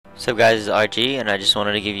What's up guys, it's RG and I just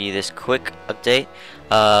wanted to give you this quick update.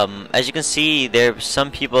 As you can see, there are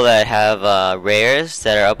some people that have rares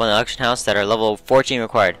that are up on the auction house that are level 14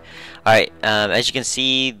 required. Alright, as you can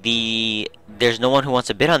see, there's no one who wants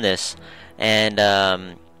to bid on this, and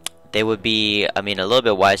they would be, a little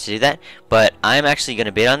bit wise to do that, but I'm actually going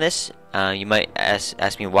to bid on this. You might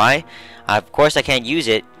ask me why. Of course I can't use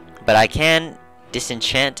it, but I can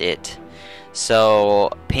disenchant it.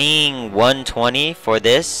 So paying 120 for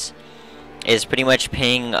this is pretty much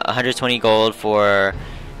paying 120 gold for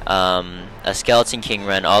a Skeleton King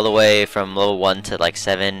run all the way from level 1 to like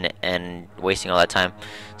 7 and wasting all that time.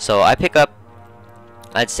 So I pick up,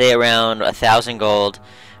 I'd say, around 1,000 gold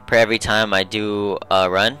per every time I do a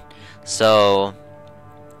run. So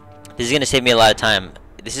this is gonna save me a lot of time.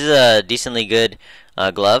 This is a decently good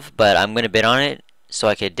glove, but I'm gonna bid on it so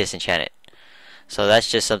I could disenchant it. So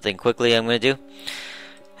that's just something quickly I'm going to do.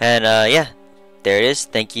 And yeah, there it is.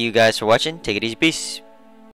 Thank you guys for watching. Take it easy. Peace.